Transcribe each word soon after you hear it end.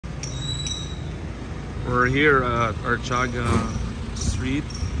We're here at Archaga Street.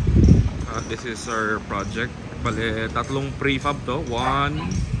 This is our project. Bale, tatlong prefab to. 1,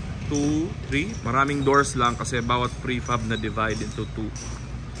 2, 3. Maraming doors lang kasi bawat prefab na divide into 2.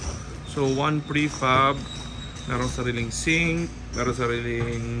 So, one prefab, meron sariling sink, meron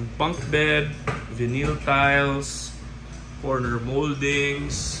sariling bunk bed, vinyl tiles, corner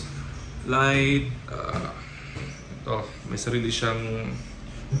moldings, light. Ito, may sarili siyang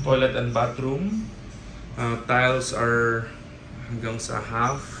toilet and bathroom. Tiles are hanggang sa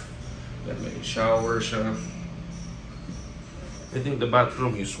half. Then may shower siya. I think the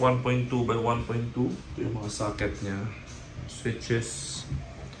bathroom is 1.2 by 1.2. Ito yung mga socket niya. Switches.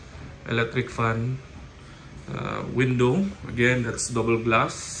 Electric fan. Window. Again, that's double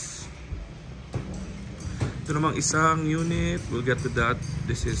glass. Ito namang isang unit. We'll get to that.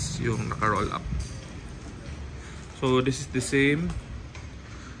 This is yung naka-roll up. So, this is the same.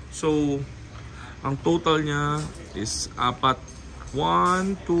 So, ang total niya is 4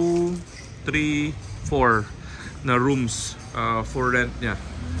 na rooms for rent niya.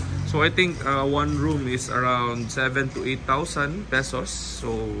 So I think one room is around 7,000 to 8,000 pesos. So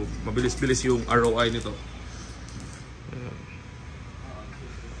mabilis-bilis yung ROI nito.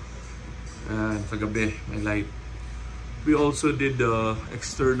 And sa gabi may light. We also did the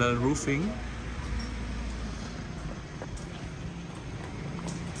external roofing.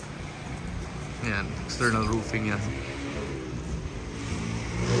 Yan, external roofing yan.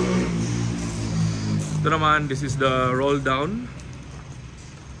 Ito naman, this is the roll down.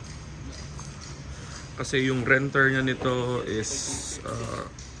 Kasi yung renter niya nito is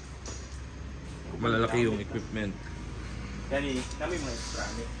malalaki yung equipment.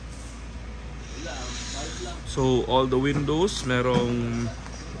 So all the windows merong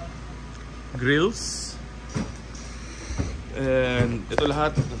grills. And ito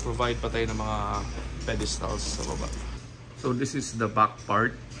lahat, nag-provide pa tayo ng mga pedestals sa baba. So this is the back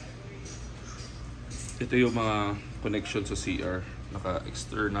part. Ito yung mga connection sa CR.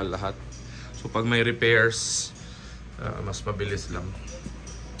 Naka-external lahat. So pag may repairs, mas mabilis lang.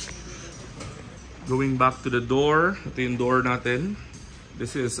 Going back to the door. Ito yung door natin.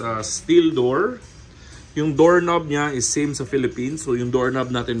 This is a steel door. Yung doorknob niya is same sa Philippines. So yung doorknob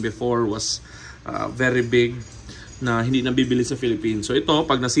natin before was very big, na hindi nabibili sa Philippines. So ito,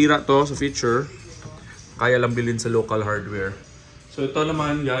 pag nasira to sa feature, kaya lang bilhin sa local hardware. So ito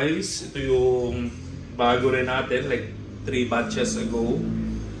naman guys, ito yung bago rin natin, like 3 batches ago.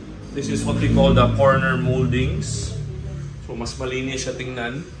 This is what we call the corner moldings. So mas malinis siya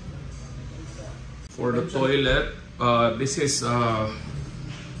tingnan. For the toilet, this is a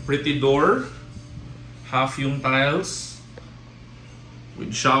pretty door. Half yung tiles. With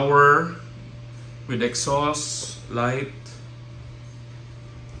shower. With exhaust. Light.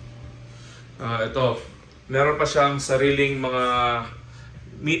 Ito, meron pa siyang sariling mga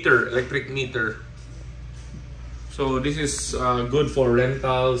meter, electric meter. So this is good for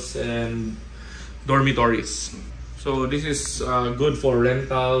rentals and dormitories. So this is good for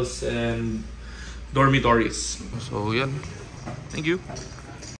rentals and dormitories. So yan. Thank you.